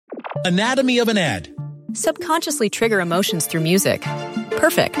Anatomy of an ad. Subconsciously trigger emotions through music.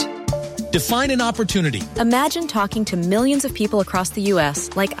 Perfect. Define an opportunity. Imagine talking to millions of people across the U.S.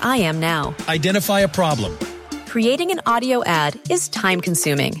 like I am now. Identify a problem. Creating an audio ad is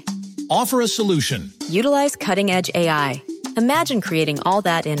time-consuming. Offer a solution. Utilize cutting-edge AI. Imagine creating all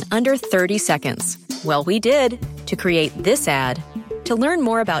that in under 30 seconds. Well, we did to create this ad. To learn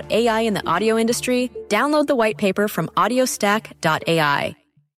more about AI in the audio industry, download the white paper from audiostack.ai.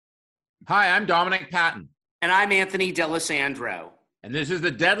 Hi, I'm Dominic Patton. And I'm Anthony D'Alessandro. And this is the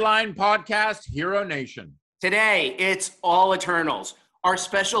Deadline Podcast, Hero Nation. Today, it's all Eternals. Our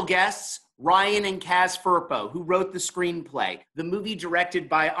special guests, Ryan and Kaz Firpo, who wrote the screenplay. The movie, directed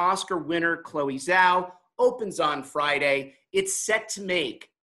by Oscar winner Chloe Zhao, opens on Friday. It's set to make,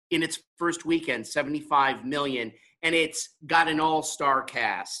 in its first weekend, $75 million, and it's got an all-star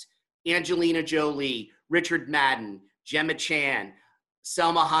cast. Angelina Jolie, Richard Madden, Gemma Chan,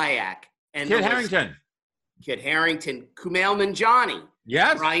 Selma Hayek, and Kit Harington. Kumail Nanjiani.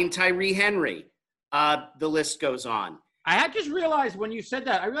 Yes. Brian Tyree Henry. The list goes on. I had just realized when you said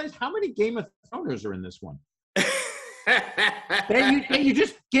that, I realized how many Game of Thrones are in this one.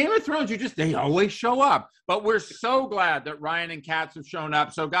 Game of Thrones, they always show up. But we're so glad that Ryan and Katz have shown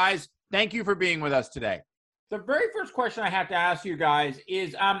up. So guys, thank you for being with us today. The very first question I have to ask you guys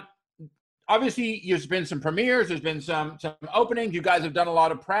is, obviously there's been some premieres, there's been some openings, you guys have done a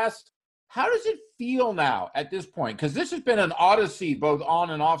lot of press. How does it feel now at this point? Because this has been an odyssey both on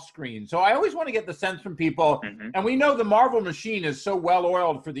and off screen. So I always want to get the sense from people, and we know the Marvel machine is so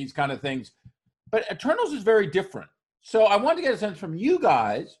well-oiled for these kind of things, but Eternals is very different. So I want to get a sense from you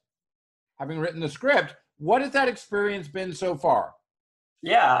guys, having written the script, what has that experience been so far?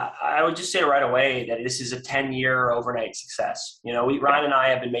 Yeah, I would just say right away that this is a 10-year overnight success. You know, Ryan and I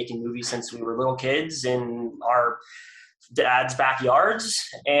have been making movies since we were little kids in our dad's backyards,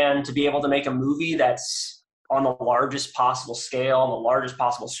 and to be able to make a movie that's on the largest possible scale, on the largest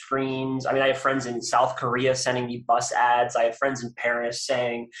possible screens. I mean, I have friends in South Korea sending me bus ads. I have friends in Paris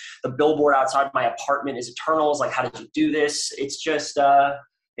saying the billboard outside my apartment is Eternals. Like, how did you do this? It's just,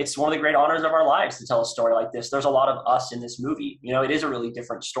 it's one of the great honors of our lives to tell a story like this. There's a lot of us in this movie. You know, it is a really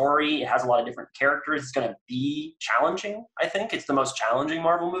different story. It has a lot of different characters. It's going to be challenging, I think. It's the most challenging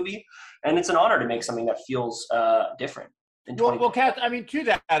Marvel movie. And it's an honor to make something that feels different. Well, Kat, I mean, to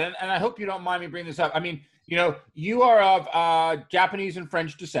that, and I hope you don't mind me bringing this up. I mean, you know, you are of Japanese and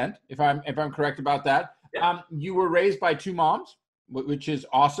French descent, if I'm correct about that. Yeah. You were raised by two moms, which is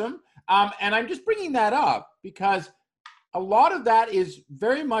awesome. And I'm just bringing that up because a lot of that is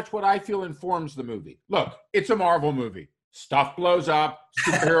very much what I feel informs the movie. Look, it's a Marvel movie. Stuff blows up,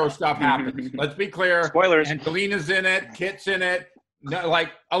 superhero stuff happens. Let's be clear. Spoilers. Angelina's in it, Kit's in it. No,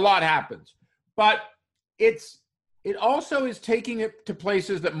 like, a lot happens. But it also is taking it to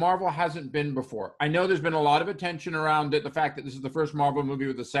places that Marvel hasn't been before. I know there's been a lot of attention around it, the fact that this is the first Marvel movie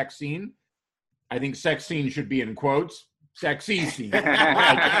with a sex scene. I think sex scene should be in quotes. Sexy scene. But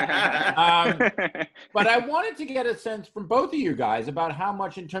I wanted to get a sense from both of you guys about how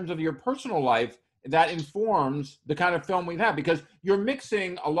much, in terms of your personal life, that informs the kind of film we've had. Because you're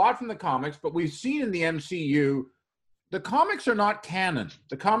mixing a lot from the comics, but we've seen in the MCU, the comics are not canon.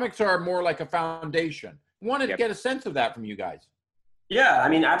 The comics are more like a foundation. Wanted to get a sense of that from you guys. Yeah, I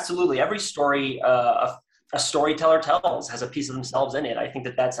mean, absolutely. Every story a storyteller tells has a piece of themselves in it. I think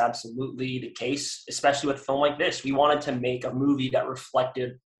that that's absolutely the case, especially with a film like this. We wanted to make a movie that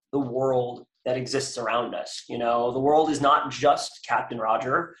reflected the world that exists around us. You know, the world is not just Captain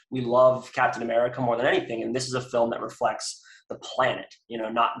Roger. We love Captain America more than anything, and this is a film that reflects the planet, you know,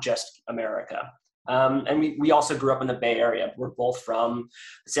 not just America. And we also grew up in the Bay Area. We're both from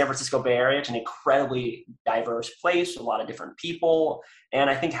the San Francisco Bay Area. It's an incredibly diverse place, a lot of different people. And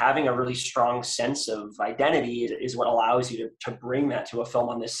I think having a really strong sense of identity is what allows you to bring that to a film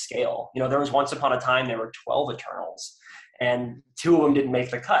on this scale. You know, there was once upon a time, there were 12 Eternals, and 2 of them didn't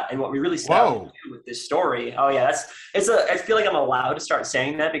make the cut. And what we really set out to do with this story, I feel like I'm allowed to start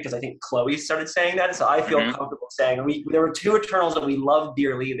saying that because I think Chloe started saying that. So I feel comfortable saying there were 2 Eternals that we loved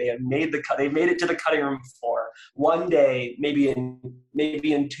dearly. They have made the cut. They made it to the cutting room floor. One day, maybe in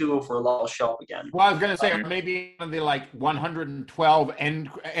 2 if we're allowed, they'll show up again. Well, I was going to say maybe one of the 112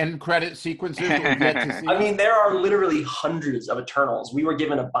 end credit sequences that we get to see. I mean, there are literally hundreds of Eternals. We were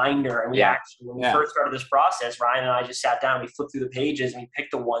given a binder, and when we first started this process, Ryan and I just sat down, we flipped through the pages, and we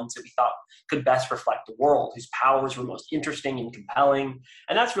picked the ones that we thought could best reflect the world, whose powers were most interesting and compelling.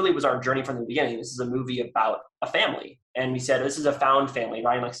 And that's really was our journey from the beginning. This is a movie about a family. And we said, this is a found family.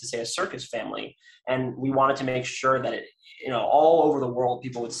 Ryan likes to say a circus family. And we wanted to make sure that all over the world,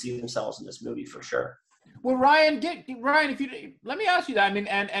 people would see themselves in this movie for sure. Well, Ryan, if you let me ask you that. I mean,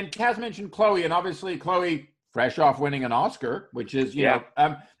 and Kaz mentioned Chloe, and obviously Chloe, fresh off winning an Oscar, which is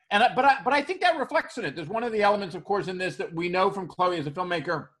but I think that reflects in it. There's one of the elements, of course, in this that we know from Chloe as a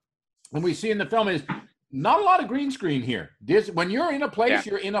filmmaker, and we see in the film is not a lot of green screen here. When you're in a place,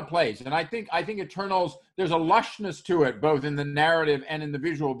 you're in a place, and I think Eternals, there's a lushness to it, both in the narrative and in the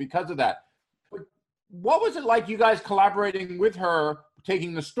visual, because of that. But what was it like, you guys collaborating with her,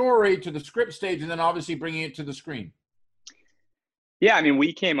 taking the story to the script stage, and then obviously bringing it to the screen? Yeah, I mean,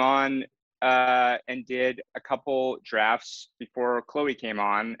 we came on and did a couple drafts before Chloe came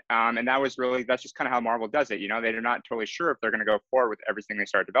on, and that's just kind of how Marvel does it. You know, they're not totally sure if they're going to go forward with everything they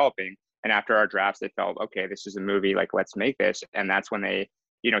start developing. And after our drafts, they felt, okay, this is a movie, like, let's make this. And that's when they,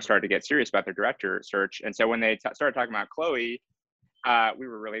 started to get serious about their director search. And so when they started talking about Chloe, we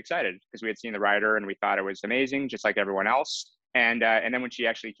were really excited because we had seen the writer and we thought it was amazing, just like everyone else. And then when she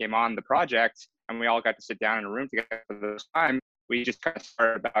actually came on the project and we all got to sit down in a room together for the first time, we just kind of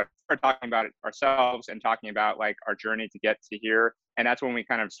started talking about it ourselves and talking about, like, our journey to get to here. And that's when we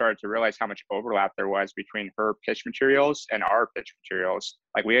kind of started to realize how much overlap there was between her pitch materials and our pitch materials.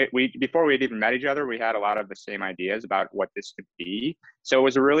 Like, we before we had even met each other, we had a lot of the same ideas about what this could be. So it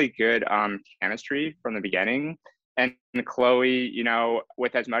was a really good chemistry from the beginning. And Chloe,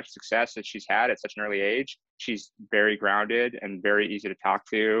 with as much success as she's had at such an early age, she's very grounded and very easy to talk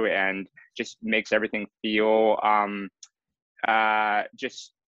to, and just makes everything feel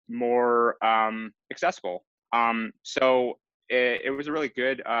just more accessible. So it was a really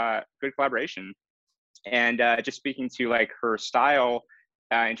good collaboration. And just speaking to, like, her style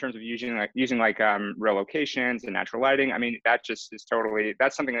in terms of using real locations and natural lighting, I mean, that just is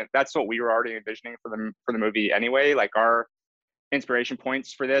that's what we were already envisioning for the movie anyway. Like, our inspiration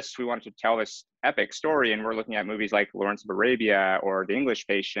points for this, we wanted to tell this epic story, and we're looking at movies like Lawrence of Arabia or The English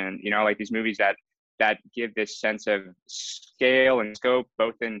Patient, like these movies that give this sense of scale and scope,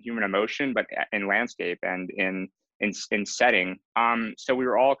 both in human emotion, but in landscape and in setting. So we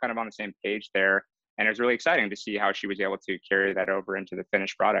were all kind of on the same page there, and it was really exciting to see how she was able to carry that over into the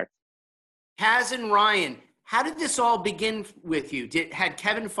finished product. Kaz and Ryan, how did this all begin with you? Had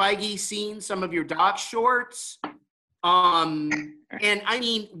Kevin Feige seen some of your doc shorts? And I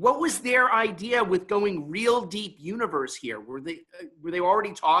mean, what was their idea with going real deep universe here? Were they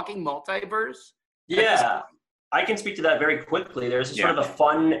already talking multiverse? Yeah, I can speak to that very quickly. There's sort of a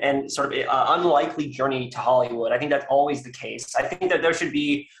fun and sort of unlikely journey to Hollywood. I think that's always the case. I think that there should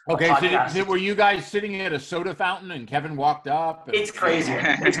be so were you guys sitting at a soda fountain and Kevin walked up? It's crazier.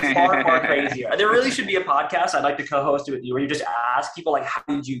 It's far, far crazier. There really should be a podcast. I'd like to co-host it with you, where you just ask people, like, how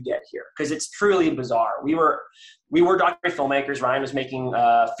did you get here? Because it's truly bizarre. We were documentary filmmakers. Ryan was making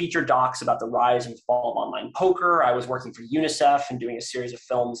feature docs about the rise and fall of online poker. I was working for UNICEF and doing a series of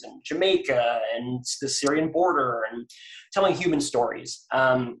films in Jamaica and the Syrian border and telling human stories.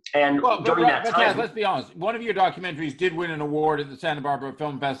 During that time, yeah, let's be honest. One of your documentaries did win an award at the Santa Barbara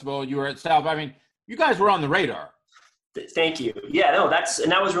Film Festival. You were at South. I mean, you guys were on the radar. Thank you. Yeah, no, that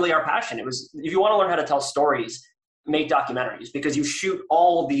was really our passion. It was, if you want to learn how to tell stories, make documentaries, because you shoot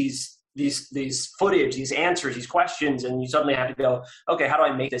all these footage, these answers, these questions, and you suddenly have to go, okay, how do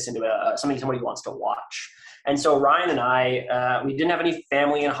I make this into something somebody wants to watch? And so Ryan and I, we didn't have any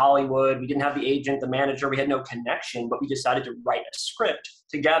family in Hollywood. We didn't have the agent, the manager. We had no connection, but we decided to write a script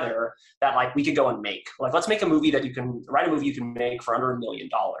together that, like, we could go and make. Like, let's make a movie that you can make for under $1 million.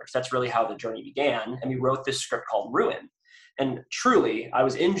 That's really how the journey began. And we wrote this script called Ruin. And truly, I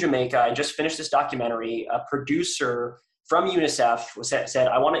was in Jamaica. I just finished this documentary. A producer from UNICEF said,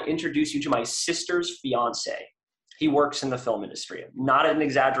 I want to introduce you to my sister's fiance. He works in the film industry. Not an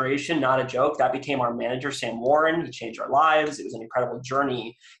exaggeration, not a joke. That became our manager, Sam Warren. He changed our lives. It was an incredible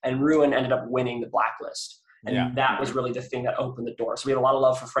journey. And Ruin ended up winning the Blacklist. And that was really the thing that opened the door. So we had a lot of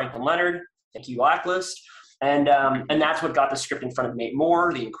love for Franklin Leonard. Thank you, Blacklist. And that's what got the script in front of Nate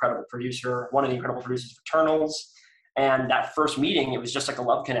Moore, the incredible producer, one of the incredible producers of Eternals. And that first meeting, it was just like a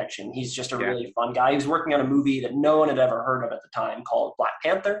love connection. He's just a really fun guy. He was working on a movie that no one had ever heard of at the time called Black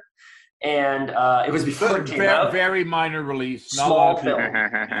Panther. And it was before it came out. Very minor release. Small film.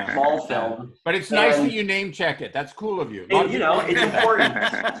 Small film. But it's nice that you name check it. That's cool of you. And, it's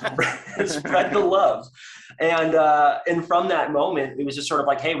important. Spread the love. And from that moment, it was just sort of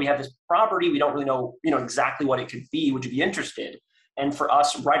like, hey, we have this property. We don't really know, exactly what it could be. Would you be interested? And for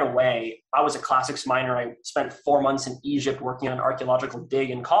us, right away, I was a classics minor. I spent 4 months in Egypt working on an archaeological dig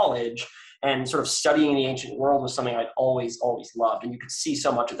in college. And sort of studying the ancient world was something I'd always, always loved. And you could see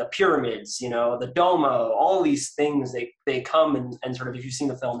so much of the pyramids, the Domo, all these things, they come and sort of, if you've seen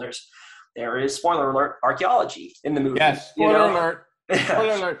the film, there is, spoiler alert, archaeology in the movie. Yes, spoiler alert.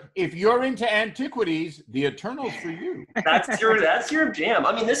 Spoiler alert, if you're into antiquities, the Eternals for you. That's your jam.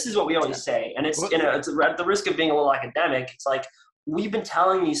 I mean, this is what we always say, and it's it's at the risk of being a little academic. It's like we've been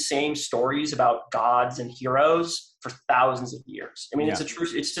telling these same stories about gods and heroes for thousands of years. I mean,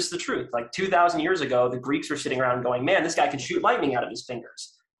 it's just the truth. Like 2,000 years ago, the Greeks were sitting around going, "Man, this guy can shoot lightning out of his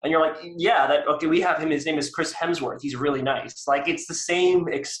fingers." And you're like, yeah, okay, we have him. His name is Chris Hemsworth. He's really nice. Like, it's the same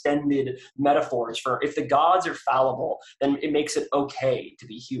extended metaphors for if the gods are fallible, then it makes it okay to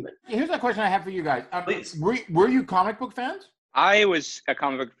be human. Here's a question I have for you guys. Please. Were you comic book fans? I was a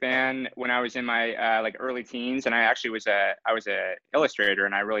comic book fan when I was in my like early teens, and I actually was a illustrator,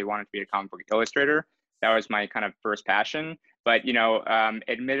 and I really wanted to be a comic book illustrator. That was my kind of first passion. But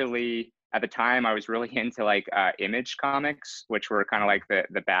admittedly, at the time, I was really into like Image Comics, which were kind of like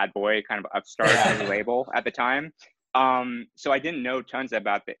the bad boy kind of upstart label at the time. So I didn't know tons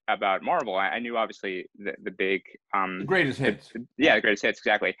about Marvel. I knew obviously the big the greatest hits. The greatest hits,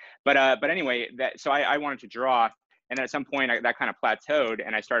 exactly. But anyway, so I wanted to draw, and then at some point that kind of plateaued,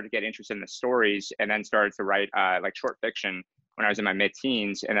 and I started to get interested in the stories, and then started to write like short fiction when I was in my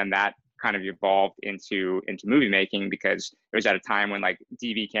mid-teens, and then that kind of evolved into movie making, because it was at a time when like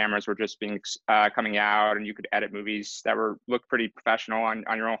DV cameras were just being coming out, and you could edit movies that looked pretty professional on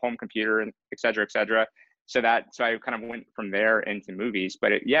your own home computer, and et cetera, et cetera. So I kind of went from there into movies,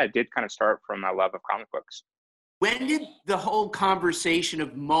 but it did kind of start from my love of comic books. When did the whole conversation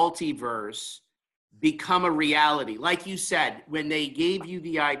of multiverse become a reality? Like you said, when they gave you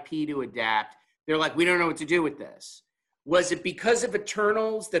the IP to adapt, they're like, we don't know what to do with this. Was it because of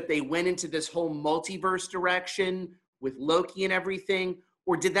Eternals that they went into this whole multiverse direction with Loki and everything?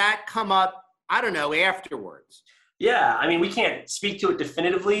 Or did that come up, I don't know, afterwards? Yeah, I mean, we can't speak to it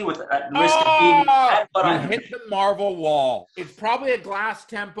definitively with at risk of being... But you hit the Marvel wall. It's probably a glass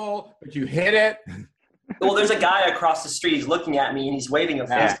temple, but you hit it. Well, there's a guy across the street. He's looking at me, and he's waving a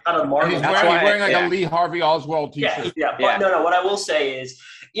fist out of Marvel. He's wearing like a Lee Harvey Oswald t-shirt. But no, what I will say is,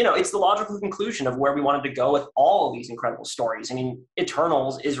 it's the logical conclusion of where we wanted to go with all of these incredible stories. I mean,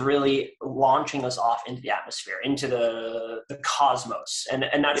 Eternals is really launching us off into the atmosphere, into the cosmos.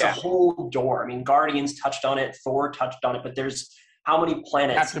 And that's a whole door. I mean, Guardians touched on it, Thor touched on it, but there's how many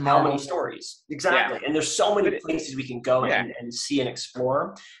planets, how many stories. Exactly. And there's so many places we can go and see and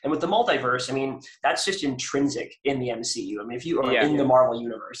explore. And with the multiverse, I mean, that's just intrinsic in the MCU. I mean, if you are in the Marvel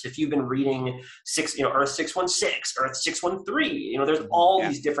universe, if you've been reading Earth 616, Earth 613, there's all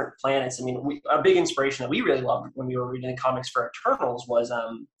these different planets. I mean, a big inspiration that we really loved when we were reading the comics for Eternals was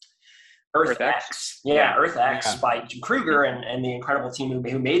Earth X. Earth X by Jim Kruger and the incredible team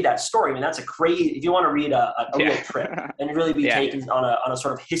who made that story. I mean, that's a crazy, if you want to read a real trip and really be taken on a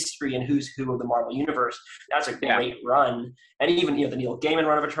sort of history and who's who of the Marvel universe, that's a great run. And even, the Neil Gaiman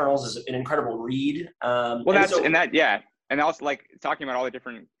run of Eternals is an incredible read. And also, like, talking about all the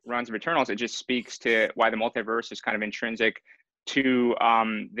different runs of Eternals, it just speaks to why the multiverse is kind of intrinsic to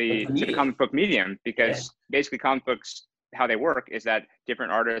the comic book medium, because basically comic books, how they work is that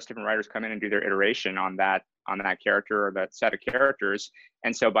different artists, different writers come in and do their iteration on that character or that set of characters.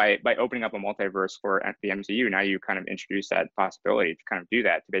 And so by opening up a multiverse for the MCU, now you kind of introduce that possibility to kind of do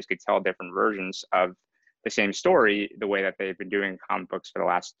that, to basically tell different versions of the same story the way that they've been doing comic books for the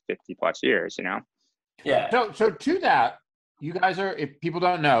last 50 plus years, Yeah. So to that, you guys are, if people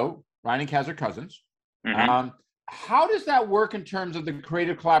don't know, Ryan and Kaz are cousins. Mm-hmm. How does that work in terms of the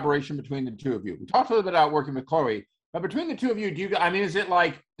creative collaboration between the two of you? We talked a little bit about working with Chloe, but between the two of you, is it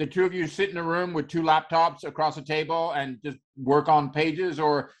like the two of you sit in a room with two laptops across a table and just work on pages,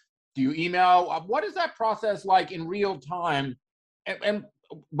 or do you email? What is that process like in real time? And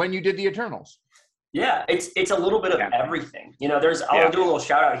when you did the Eternals? Yeah, it's a little bit of everything. I'll do a little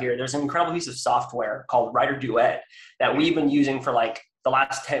shout out here. There's an incredible piece of software called Writer Duet that we've been using for like the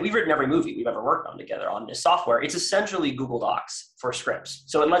last 10, we've written every movie we've ever worked on together on this software. It's essentially Google Docs for scripts.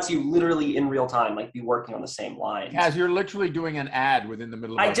 So it lets you literally in real time, like, be working on the same lines. As you're literally doing an ad within the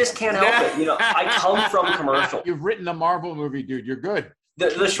middle of I just can't help it. I come from commercial. You've written a Marvel movie, dude. You're good.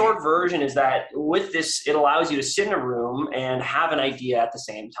 The short version is that with this, it allows you to sit in a room and have an idea at the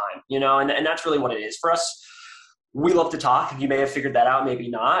same time, and that's really what it is. For us, we love to talk. You may have figured that out, maybe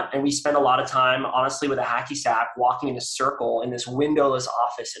not. And we spend a lot of time, honestly, with a hacky sack walking in a circle in this windowless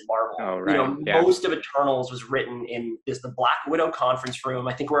office at Marvel. Oh, right. Most of Eternals was written in the Black Widow conference room.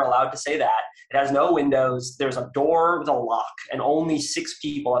 I think we're allowed to say that. It has no windows. There's a door with a lock, and only 6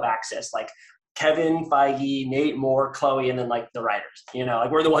 people have access, like Kevin Feige, Nate Moore, Chloe, and then like the writers.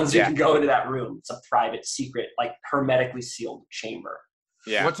 We're the ones who can go into that room. It's a private, secret, like hermetically sealed chamber.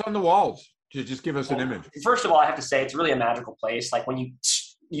 Yeah. What's on the walls? Just give us an image. First of all, I have to say it's really a magical place. Like when you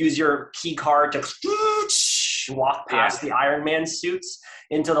use your key card to You walk past the Iron Man suits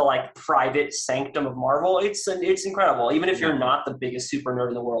into the like private sanctum of Marvel. It's incredible. Even if you're not the biggest super nerd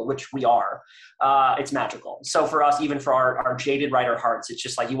in the world, which we are, it's magical. So for us, even for our jaded writer hearts, it's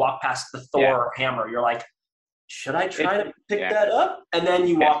just like you walk past the Thor hammer, you're like, should I try to pick that up? And then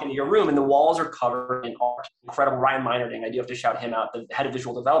you walk into your room and the walls are covered in art. Incredible. Ryan Meinerding, I do have to shout him out, the head of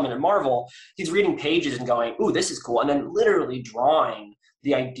visual development at Marvel. He's reading pages and going, ooh, this is cool. And then literally drawing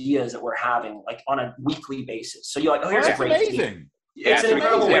the ideas that we're having like on a weekly basis. So you're like, oh, here's a great amazing. It's an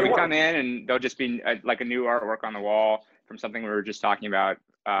incredible way we to come in and there'll just be like a new artwork on the wall from something we were just talking about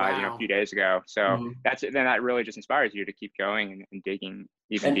a few days ago. So that really just inspires you to keep going and digging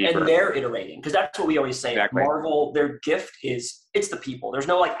even deeper. And they're iterating, because that's what we always say. Exactly. Marvel, their gift is, it's the people. There's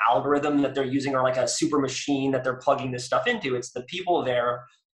no like algorithm that they're using or like a super machine that they're plugging this stuff into. It's the people there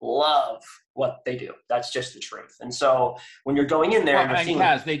love what they do. That's just the truth. And so when you're going in there and you're seeing,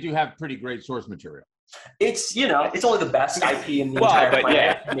 Kaz, they do have pretty great source material. It's, it's only the best IP in the entire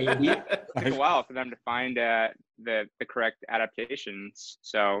planet, maybe. It took a while for them to find the correct adaptations.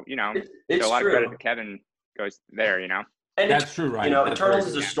 So, it's so a lot true. of credit to Kevin goes there, And that's true, right? Eternals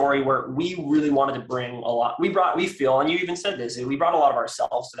is a story where we really wanted to bring a lot. We feel, and you even said this, we brought a lot of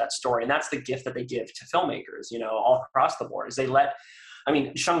ourselves to that story. And that's the gift that they give to filmmakers, all across the board, is they let,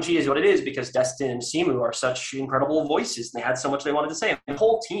 Shang-Chi is what it is because Destin and Simu are such incredible voices. And they had so much they wanted to say. And the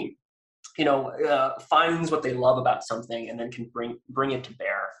whole team, finds what they love about something and then can bring it to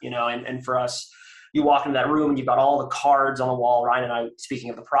bear, and for us, you walk into that room and you've got all the cards on the wall. Ryan and I, speaking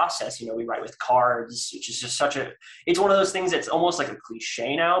of the process, we write with cards, which is just it's one of those things that's almost like a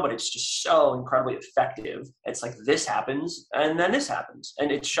cliche now, but it's just so incredibly effective. It's like this happens and then this happens.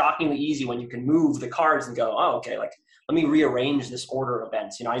 And it's shockingly easy when you can move the cards and go, oh, okay, like let me rearrange this order of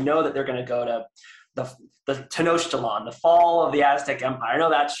events. I know that they're going to go to the Tenochtitlan, the fall of the Aztec Empire. I know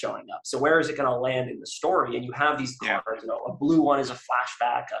that's showing up. So where is it going to land in the story? And you have these cards, a blue one is a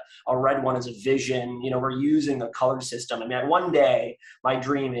flashback, a red one is a vision. We're using the color system. One day my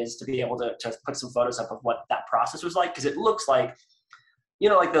dream is to be able to put some photos up of what that process was like. Cause it looks like,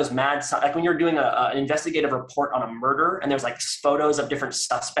 like those like when you're doing an investigative report on a murder and there's like photos of different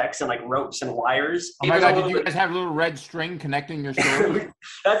suspects and like ropes and wires. Oh my God, did you guys have a little red string connecting your story?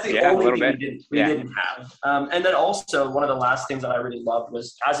 That's the only thing we didn't have. And then also one of the last things that I really loved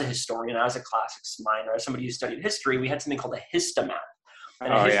was, as a historian, as a classics minor, as somebody who studied history, we had something called a histomap.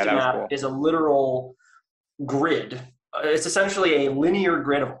 And a histomap is a literal grid. It's essentially a linear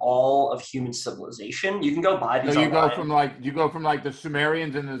grid of all of human civilization. You can go buy these. So you go from like the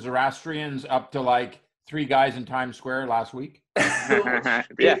Sumerians and the Zoroastrians up to like 3 guys in Times Square last week.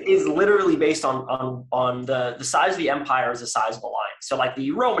 It is literally based on the size of the empire is the size of the line. So like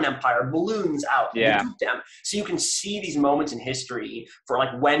the Roman Empire balloons out. So you can see these moments in history for like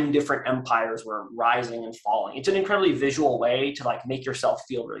when different empires were rising and falling. It's an incredibly visual way to like make yourself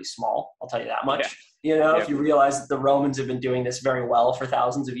feel really small. I'll tell you that much. If you realize that the Romans have been doing this very well for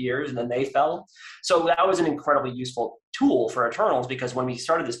thousands of years and then they fell. So that was an incredibly useful tool for Eternals, because when we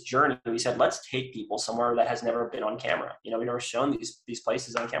started this journey, we said, let's take people somewhere that has never been on camera. We've never shown these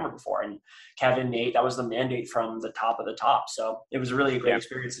places on camera before. And Kevin, Nate, that was the mandate from the top of the top. So it was really a great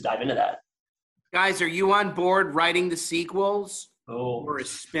experience to dive into that. Guys, are you on board writing the sequels or a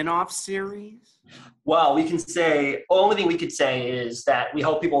spin-off series? Well, only thing we could say is that we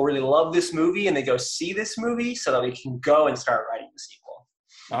hope people really love this movie and they go see this movie so that we can go and start writing the sequel.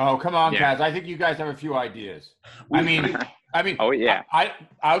 Oh, come on, Kaz. I think you guys have a few ideas. Oh yeah.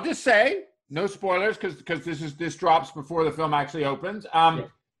 I'll just say, no spoilers because this drops before the film actually opens. Little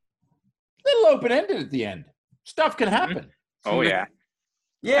open-ended at the end. Stuff can happen. Oh yeah.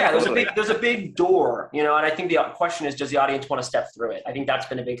 Yeah, there's a big door, and I think the question is, does the audience want to step through it? I think that's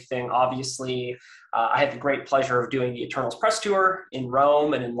been a big thing. Obviously, I had the great pleasure of doing the Eternals press tour in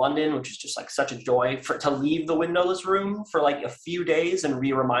Rome and in London, which is just like such a joy to leave the windowless room for like a few days and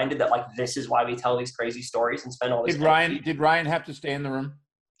be reminded that like this is why we tell these crazy stories and spend all this time. Did Ryan have to stay in the room?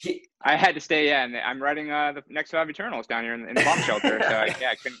 I had to stay, and I'm writing the next 5 Eternals down here in the bomb shelter, so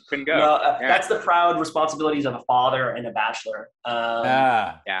I couldn't go. Well, that's the proud responsibilities of a father and a bachelor.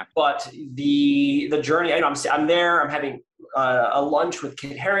 But the journey, I'm there. I'm having a lunch with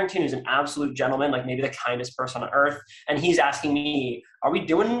Kit Harington, who's an absolute gentleman, like maybe the kindest person on earth, and he's asking me, "Are we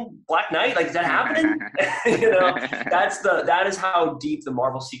doing Black Knight? Like, is that happening?" That is how deep the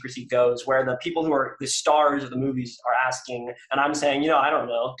Marvel secrecy goes, where the people who are the stars of the movies are asking, and I'm saying, I don't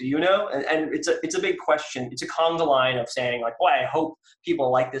know. Do you know? And it's a big question. It's a conga line of saying like, boy, I hope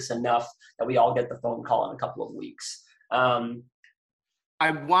people like this enough that we all get the phone call in a couple of weeks.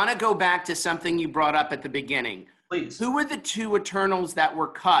 I want to go back to something you brought up at the beginning. Please. Who were the 2 Eternals that were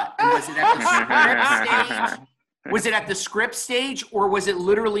cut? And was it at the script stage Was it at the script stage, or was it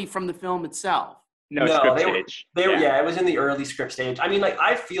literally from the film itself? No, script stage. Yeah, it was in the early script stage. I mean, like,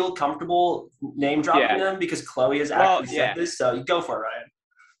 I feel comfortable name dropping them because Chloe has actually said this, so you go for it, Ryan.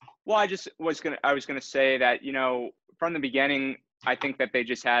 Well, I was gonna say that, you know, from the beginning, I think that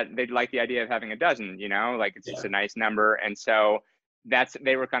they'd like the idea of having a dozen, you know, like it's just a nice number. And so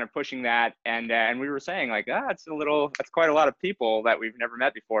they were kind of pushing that. And we were saying like, that's quite a lot of people that we've never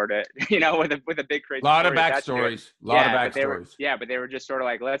met before to, you know, with a big crazy lot of backstories. But they were just sort of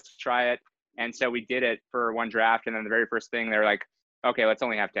like, let's try it. And so we did it for one draft. And then the very first thing, they were like, okay, let's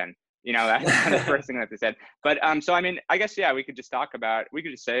only have 10. You know, that's kind of the first thing that they said. But so, I mean, I guess, we could just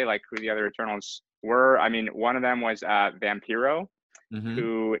say like who the other Eternals were. I mean, one of them was Vampiro,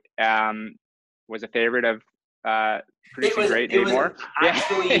 who was a favorite of producing great Dave Moore.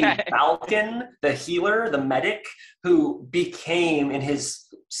 Actually, Falcon, the healer, the medic, who became in his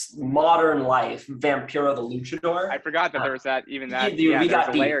modern life Vampiro the Luchador. I forgot that there was that. Even that. We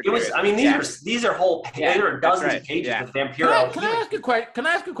got deep. It was. I mean, these are whole. There are dozens of pages with Vampiro. Can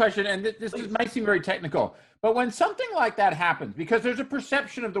I ask a question? And this might seem very technical, but when something like that happens, because there's a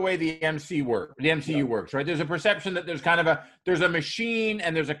perception of the way the MCU works, right? There's a perception that there's kind of there's a machine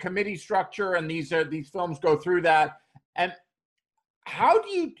and there's a committee structure, and these films go through that. And how do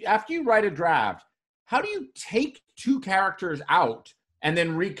you, after you write a draft, how do you take two characters out and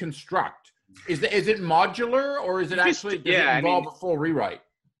then reconstruct? Is it modular, or is it actually involve a full rewrite?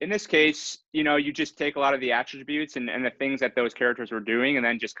 In this case, you know, you just take a lot of the attributes and the things that those characters were doing, and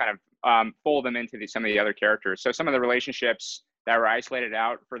then just kind of fold them into some of the other characters. So some of the relationships that were isolated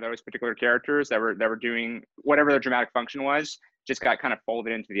out for those particular characters that were doing whatever their dramatic function was, just got kind of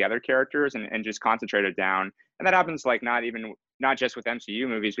folded into the other characters and just concentrated down. And that happens like not just with MCU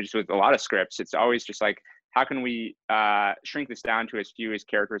movies, but just with a lot of scripts. It's always just like, how can we shrink this down to as few as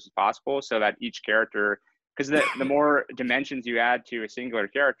characters as possible, so that each character, because the more dimensions you add to a singular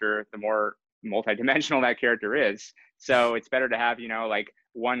character, the more multidimensional that character is. So it's better to have, you know, like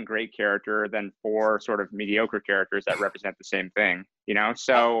one great character than 4 sort of mediocre characters that represent the same thing, you know?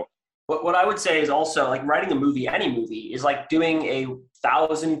 So what I would say is also like writing a movie, any movie, is like doing a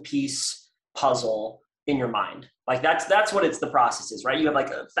 1,000-piece puzzle in your mind. Like that's what the process is, right? You have like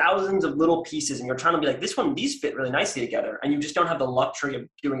thousands of little pieces, and you're trying to be like, these fit really nicely together, and you just don't have the luxury of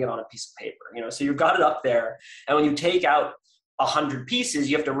doing it on a piece of paper, you know? So you've got it up there, and when you take out 100 pieces,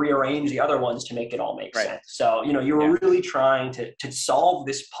 you have to rearrange the other ones to make it all make sense. So, you know, you're really trying to solve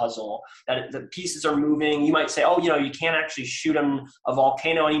this puzzle, that the pieces are moving. You might say, oh, you know, you can't actually shoot a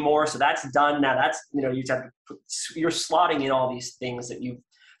volcano anymore, so that's done. Now that's, you know, you're slotting in all these things that you've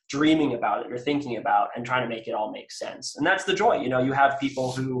dreaming about it, you're thinking about, and trying to make it all make sense. And that's the joy. You know, you have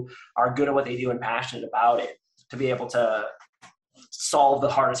people who are good at what they do and passionate about it to be able to solve the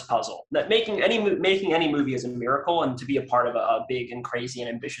hardest puzzle. That making any movie is a miracle, and to be a part of a big and crazy and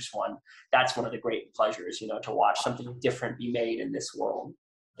ambitious one, that's one of the great pleasures, you know, to watch something different be made in this world.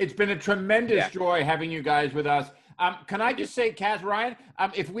 It's been a tremendous joy having you guys with us. Can I just say, Kaz, Ryan,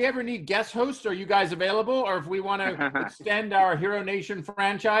 if we ever need guest hosts, are you guys available? Or if we want to extend our Hero Nation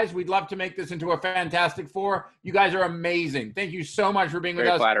franchise, we'd love to make this into a Fantastic Four. You guys are amazing. Thank you so much for being with us.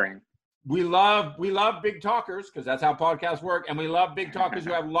 Very flattering. We love big talkers, because that's how podcasts work. And we love big talkers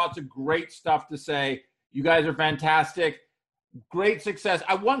who have lots of great stuff to say. You guys are fantastic. Great success.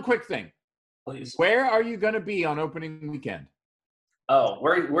 One quick thing. Please. Where are you going to be on opening weekend? Oh,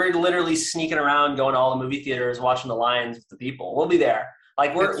 we're literally sneaking around, going to all the movie theaters, watching the lines with the people. We'll be there.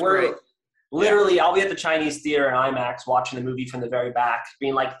 Like we're literally, I'll be at the Chinese theater in IMAX watching the movie from the very back,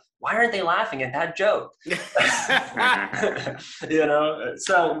 being like, why aren't they laughing at that joke? You know,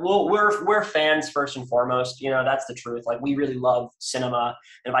 so we're fans first and foremost. You know, that's the truth. Like, we really love cinema,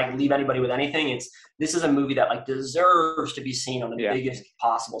 and if I could leave anybody with anything, this is a movie that like deserves to be seen on the biggest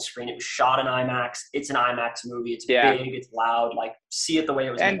possible screen. It was shot in IMAX. It's an IMAX movie. It's big. It's loud. Like, see it the way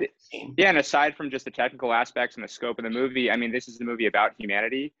it was meant to be seen. Yeah, and aside from just the technical aspects and the scope of the movie, I mean, this is a movie about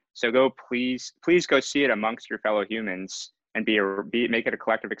humanity. So please go see it amongst your fellow humans, and make it a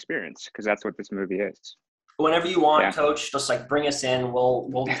collective experience, because that's what this movie is. Whenever you want, Coach, just like bring us in.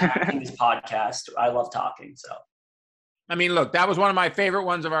 We'll be talking this podcast. I love talking. So, I mean, look, that was one of my favorite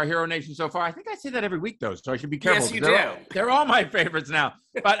ones of our Hero Nation so far. I think I say that every week, though, so I should be careful. Yes, you do. They're all my favorites now.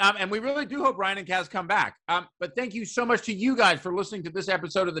 But and we really do hope Ryan and Kaz come back. But thank you so much to you guys for listening to this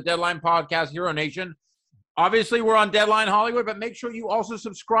episode of the Deadline Podcast, Hero Nation. Obviously, we're on Deadline Hollywood, but make sure you also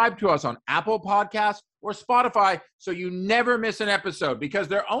subscribe to us on Apple Podcasts or Spotify so you never miss an episode, because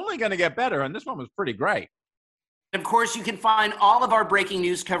they're only going to get better, and this one was pretty great. Of course, you can find all of our breaking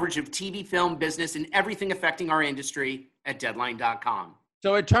news coverage of TV, film, business, and everything affecting our industry at Deadline.com.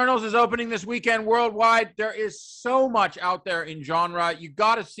 So Eternals is opening this weekend worldwide. There is so much out there in genre. You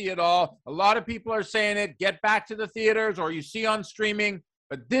got to see it all. A lot of people are saying it. Get back to the theaters or you see on streaming.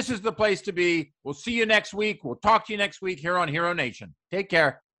 But this is the place to be. We'll see you next week. We'll talk to you next week here on Hero Nation. Take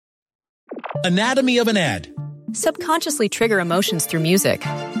care. Anatomy of an ad. Subconsciously trigger emotions through music.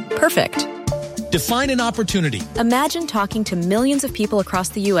 Perfect. Define an opportunity. Imagine talking to millions of people across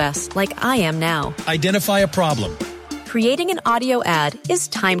the U.S. like I am now. Identify a problem. Creating an audio ad is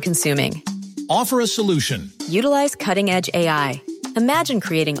time-consuming. Offer a solution. Utilize cutting-edge AI. Imagine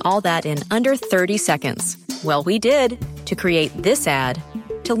creating all that in under 30 seconds. Well, we did to create this ad.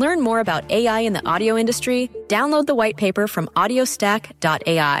 To learn more about AI in the audio industry, download the white paper from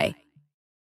audiostack.ai.